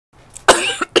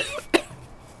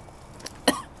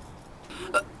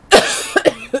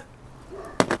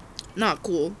Not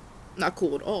cool. Not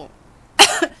cool at all.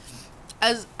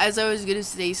 As I was gonna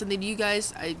say something to you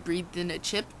guys, I breathed in a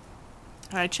chip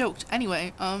and I choked.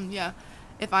 Anyway, yeah.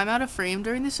 If I'm out of frame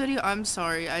during this video, I'm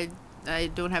sorry. I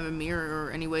don't have a mirror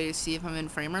or any way to see if I'm in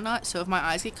frame or not. So if my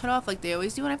eyes get cut off like they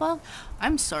always do when I vlog,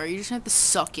 I'm sorry. You're just gonna have to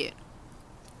suck it.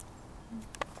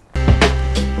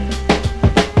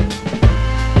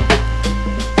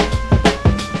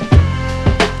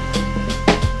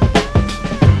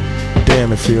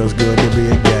 Damn, it feels good to be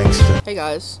a gangster. Hey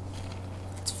guys.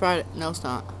 It's Friday. No, it's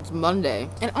not. It's Monday.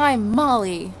 And I'm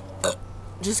Molly.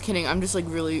 Just kidding. I'm just like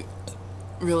really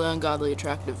ungodly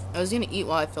attractive. I was gonna eat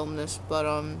while I filmed this, but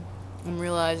I'm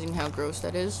realizing how gross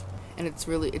that is. And it's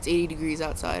 80 degrees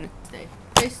outside.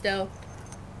 Hey Stowe.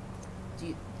 Do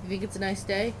you think it's a nice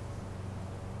day?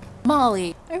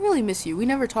 Molly, I really miss you. We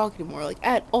never talk anymore, like,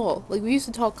 at all. Like, we used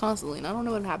to talk constantly, and I don't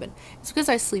know what happened. It's because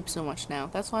I sleep so much now.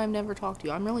 That's why I've never talked to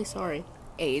you. I'm really sorry.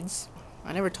 AIDS.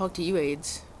 I never talked to you,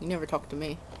 AIDS. You never talked to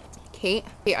me. Kate?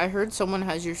 Hey, I heard someone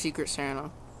has your Secret Santa.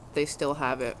 They still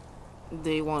have it.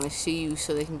 They want to see you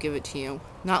so they can give it to you.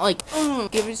 Not like,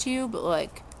 give it to you, but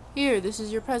like, here, this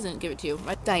is your present, give it to you.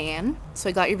 Diane, so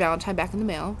I got your Valentine back in the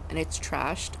mail, and it's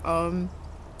trashed. I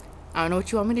don't know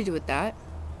what you want me to do with that.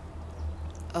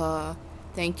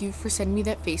 Thank you for sending me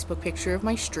that Facebook picture of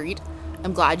my street.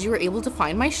 I'm glad you were able to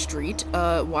find my street.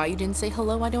 Why you didn't say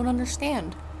hello, I don't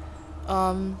understand.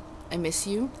 I miss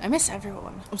you. I miss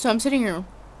everyone. So I'm sitting here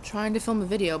trying to film a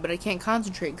video, but I can't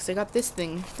concentrate because I got this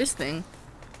thing,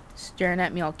 staring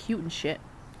at me all cute and shit.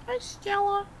 Hi,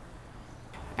 Stella.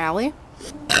 Allie?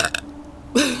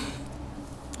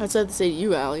 That's what I have to say to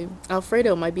you, Allie.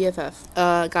 Alfredo, my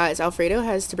BFF. Guys, Alfredo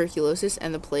has tuberculosis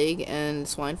and the plague and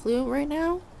swine flu right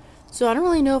now. So I don't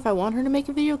really know if I want her to make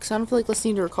a video because I don't feel like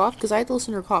listening to her cough because I have to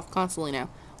listen to her cough constantly now.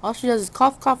 All she does is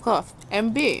cough, cough, cough.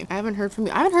 MB. I haven't heard from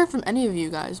you. I haven't heard from any of you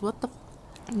guys. What the f.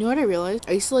 You know what I realized?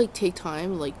 I used to like take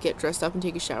time, like get dressed up and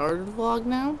take a shower to vlog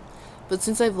now. But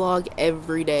since I vlog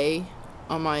every day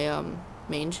on my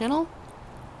main channel,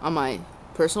 on my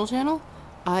personal channel,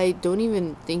 I don't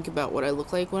even think about what I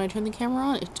look like when I turn the camera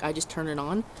on. I just turn it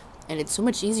on. And it's so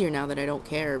much easier now that I don't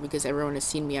care because everyone has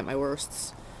seen me at my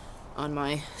worsts on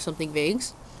my something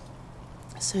vagues.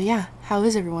 So yeah, how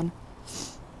is everyone?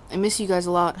 I miss you guys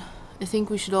a lot. I think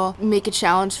we should all make a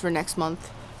challenge for next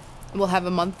month. We'll have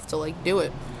a month to like do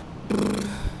it.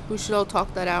 We should all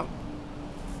talk that out.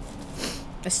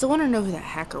 I still want to know who that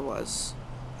hacker was.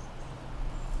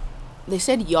 They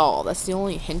said y'all. That's the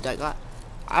only hint I got.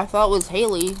 I thought it was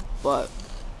Haley, but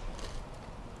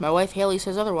my wife Haley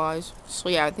says otherwise. So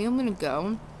yeah, I think I'm gonna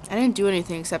go. I didn't do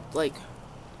anything except like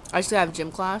I just have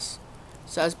gym class.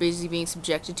 So I was basically being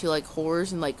subjected to like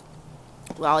whores and like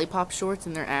lollipop shorts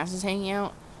and their asses hanging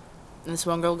out. And this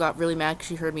one girl got really mad because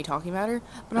she heard me talking about her.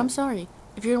 But I'm sorry.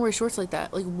 If you're gonna wear shorts like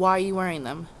that, like why are you wearing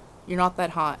them? You're not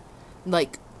that hot.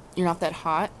 Like, you're not that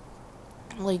hot.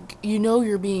 Like, you know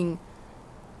you're being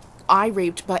eye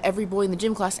raped by every boy in the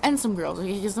gym class and some girls.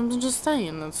 Because I'm just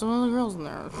saying that some of the girls in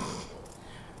there.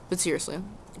 But seriously,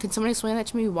 can somebody explain that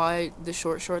to me? Why the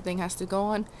short thing has to go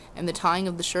on and the tying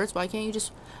of the shirts? Why can't you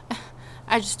just?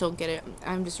 I just don't get it.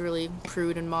 I'm just really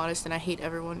prude and modest, and I hate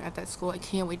everyone at that school. I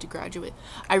can't wait to graduate.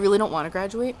 I really don't want to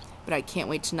graduate, but I can't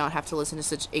wait to not have to listen to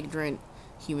such ignorant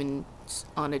humans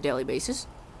on a daily basis.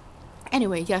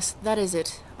 Anyway, yes, that is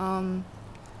it. I'm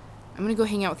gonna go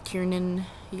hang out with Kiernan.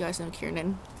 You guys know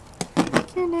Kiernan.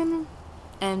 Kiernan.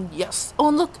 And yes. Oh,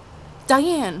 and look,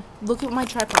 Diane. Look what my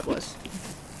tripod was.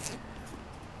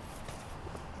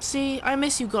 See, I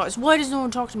miss you guys. Why does no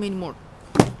one talk to me anymore?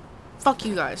 Fuck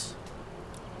you guys.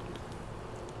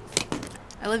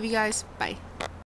 I love you guys. Bye.